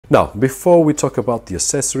Now, before we talk about the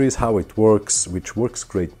accessories, how it works, which works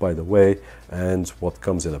great by the way, and what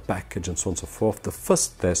comes in a package and so on and so forth, the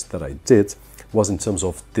first test that I did was in terms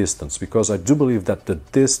of distance, because I do believe that the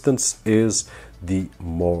distance is the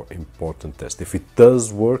more important test. If it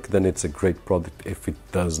does work, then it's a great product. If it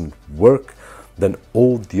doesn't work, then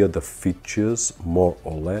all the other features, more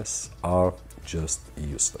or less, are just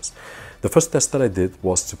useless. The first test that I did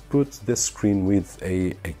was to put this screen with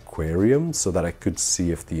a aquarium so that I could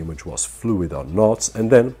see if the image was fluid or not,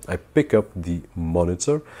 and then I pick up the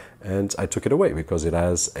monitor and I took it away because it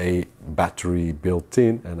has a battery built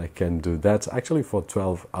in and I can do that actually for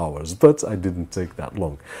 12 hours, but I didn't take that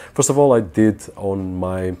long. First of all, I did on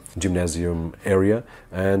my gymnasium area,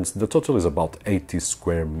 and the total is about 80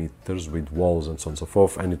 square meters with walls and so on and so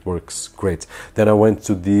forth, and it works great. Then I went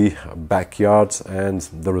to the backyard and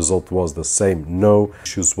the result was the same, no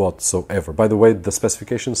issues whatsoever. By the way, the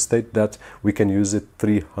specifications state that we can use it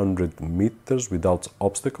 300 meters without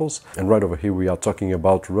obstacles, and right over here we are talking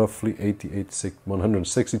about roughly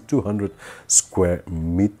 160, 200 square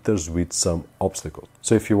meters with some obstacles.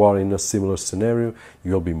 So if you are in a similar scenario,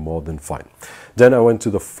 you'll be more than fine. Then I went to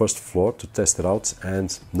the first floor to test it out,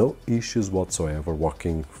 and no issues whatsoever,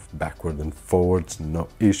 walking backward and forward, no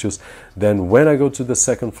issues. Then when I go to the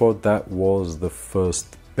second floor, that was the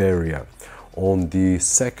first barrier. On the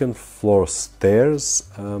second floor stairs,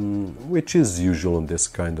 which is usual on this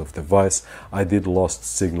kind of device, I did lost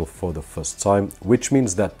signal for the first time, which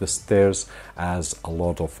means that the stairs has a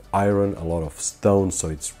lot of iron, a lot of stone, so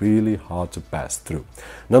it's really hard to pass through.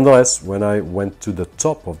 Nonetheless, when I went to the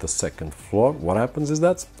top of the second floor, what happens is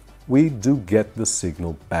that we do get the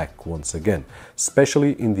signal back once again,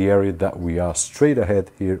 especially in the area that we are straight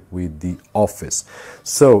ahead here with the office.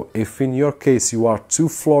 So if in your case you are 2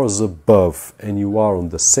 floors above and you are on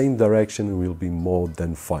the same direction, it will be more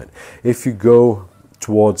than fine. If you go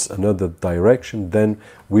towards another direction, then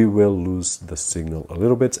we will lose the signal a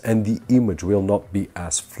little bit and the image will not be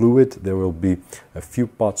as fluid. There will be a few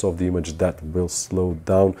parts of the image that will slow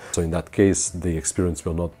down, so in that case the experience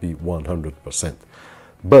will not be 100%.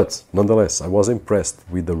 But nonetheless, I was impressed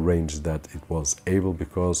with the range that it was able,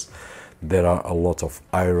 because there are a lot of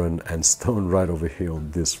iron and stone right over here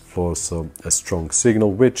on this floor, so a strong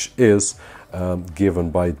signal, which is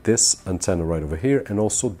given by this antenna right over here and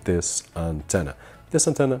also this antenna. This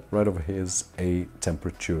antenna right over here is a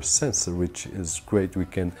temperature sensor, which is great. We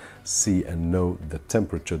can see and know the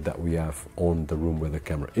temperature that we have on the room where the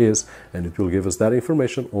camera is, and it will give us that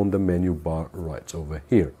information on the menu bar right over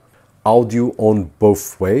here. Audio on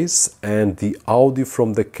both ways, and the audio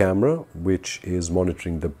from the camera, which is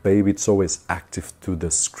monitoring the baby, it's always active to the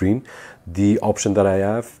screen. The option that I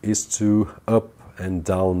have is to up and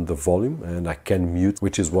down the volume, and I can mute,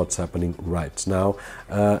 which is what's happening right now.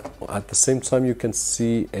 At the same time, you can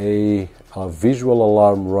see a visual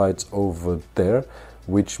alarm right over there,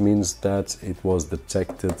 which means that it was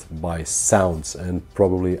detected by sounds, and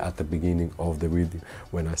probably at the beginning of the video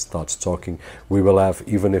when I start talking, we will have,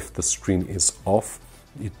 even if the screen is off,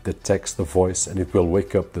 it detects the voice and it will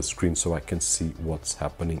wake up the screen so I can see what's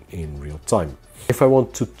happening in real time. If I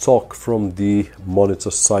want to talk from the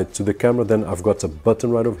monitor side to the camera, then I've got a button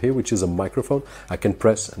right over here, which is a microphone. I can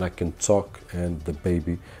press and I can talk, and the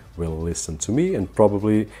baby will listen to me, and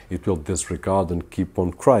probably it will disregard and keep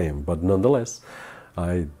on crying, but nonetheless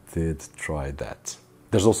I did try that.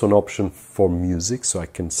 There's also an option for music, so I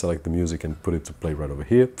can select the music and put it to play right over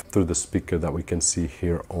here through the speaker that we can see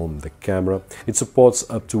here on the camera. It supports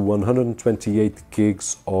up to 128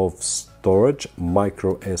 gigs of storage,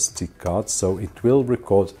 micro SD cards, so it will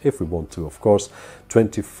record, if we want to, of course,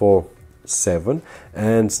 24/7.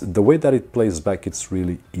 And the way that it plays back, it's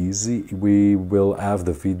really easy. We will have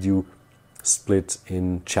the video split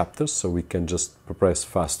in chapters, so we can just press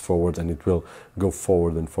fast forward and it will go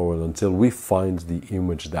forward and forward until we find the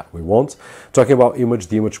image that we want. Talking about image,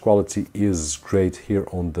 the image quality is great here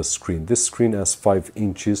on the screen. This screen has 5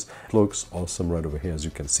 inches. It looks awesome right over here, as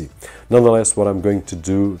you can see. Nonetheless, what I'm going to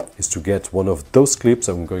do is to get one of those clips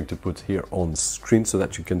I'm going to put here on screen so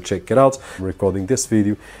that you can check it out. I'm recording this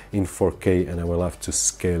video in 4K and I will have to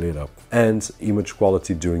scale it up. And image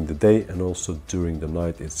quality during the day and also during the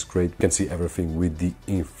night, it's great. You can see everything with the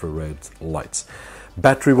infrared lights.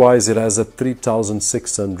 Battery wise, it has a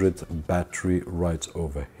 3600 battery right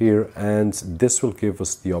over here, and this will give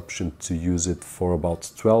us the option to use it for about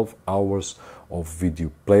 12 hours of video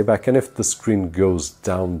playback, and if the screen goes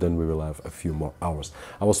down, then we will have a few more hours.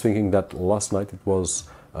 I was thinking that last night it was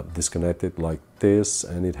disconnected like this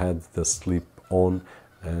and it had the sleep on,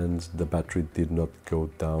 and the battery did not go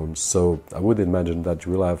down. So I would imagine that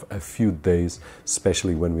you will have a few days,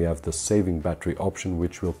 especially when we have the saving battery option,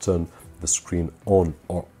 which will turn the screen on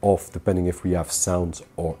or off depending if we have sound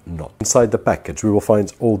or not. Inside the package we will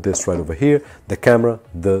find all this right over here: the camera,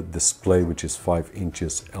 the display, which is 5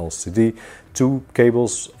 inches LCD, 2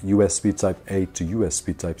 cables, USB type A to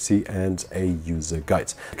USB type C, and a user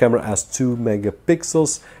guide. The camera has 2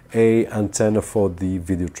 megapixels, a antenna for the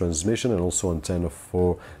video transmission and also antenna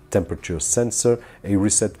for temperature sensor, a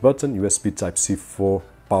reset button, USB type C for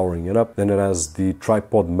powering it up. Then it has the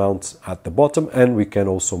tripod mount at the bottom, and we can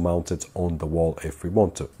also mount it on the wall if we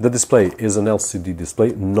want to. The display is an LCD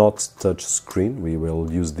display, not touch screen. We will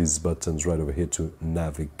use these buttons right over here to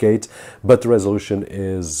navigate, but the resolution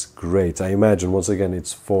is great. I imagine once again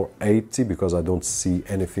it's 480 because I don't see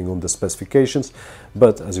anything on the specifications,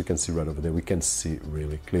 but as you can see right over there, we can see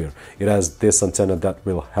really clear. It has this antenna that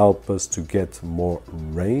will help us to get more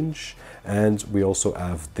range, and we also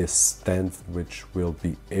have this stand which will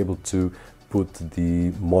be able to put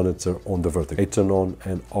the monitor on the vertical. A turn on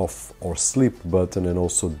and off or sleep button, and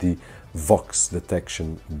also the Vox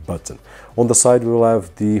detection button. On the side we will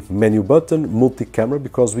have the menu button, multi-camera,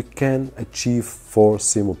 because we can achieve 4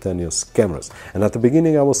 simultaneous cameras. And at the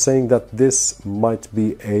beginning I was saying that this might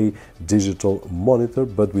be a digital monitor,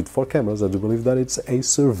 but with 4 cameras I do believe that it's a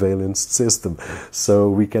surveillance system. So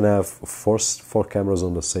we can have four cameras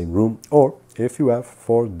on the same room, or if you have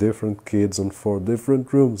 4 different kids on 4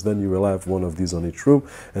 different rooms, then you will have one of these on each room,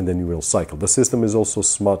 and then you will cycle. The system is also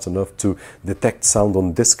smart enough to detect sound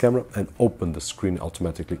on this camera and open the screen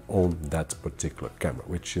automatically on that particular camera,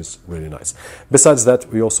 which is really nice. Besides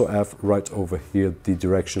that, we also have right over here the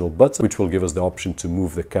directional button, which will give us the option to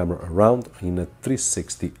move the camera around in a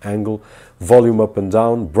 360 angle, volume up and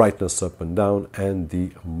down, brightness up and down, and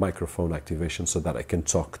the microphone activation so that I can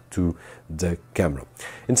talk to the camera.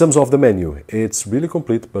 In terms of the menu, it's really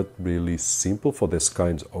complete but really simple for this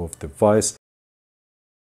kind of device.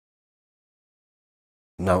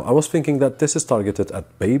 Now, I was thinking that this is targeted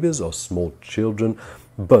at babies or small children,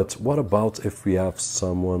 but what about if we have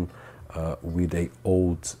someone with a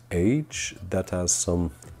old age that has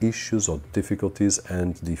some issues or difficulties,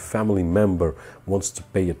 and the family member wants to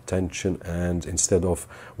pay attention, and instead of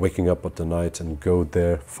waking up at the night and go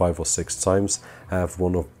there 5 or 6 times, have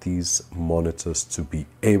one of these monitors to be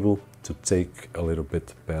able to take a little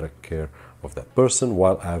bit better care of that person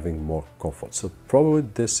while having more comfort. So probably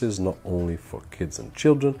this is not only for kids and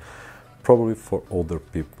children, probably for older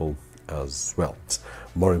people as well.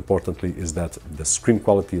 More importantly is that the screen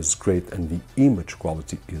quality is great and the image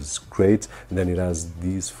quality is great, and then it has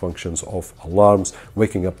these functions of alarms,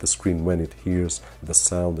 waking up the screen when it hears the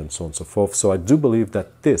sound, and so on and so forth. So I do believe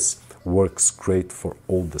that this works great for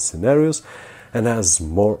all the scenarios and has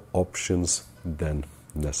more options than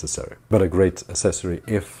necessary. But a great accessory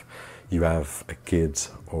if you have a kid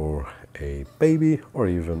or a baby or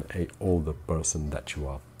even an older person that you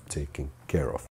are taking care of.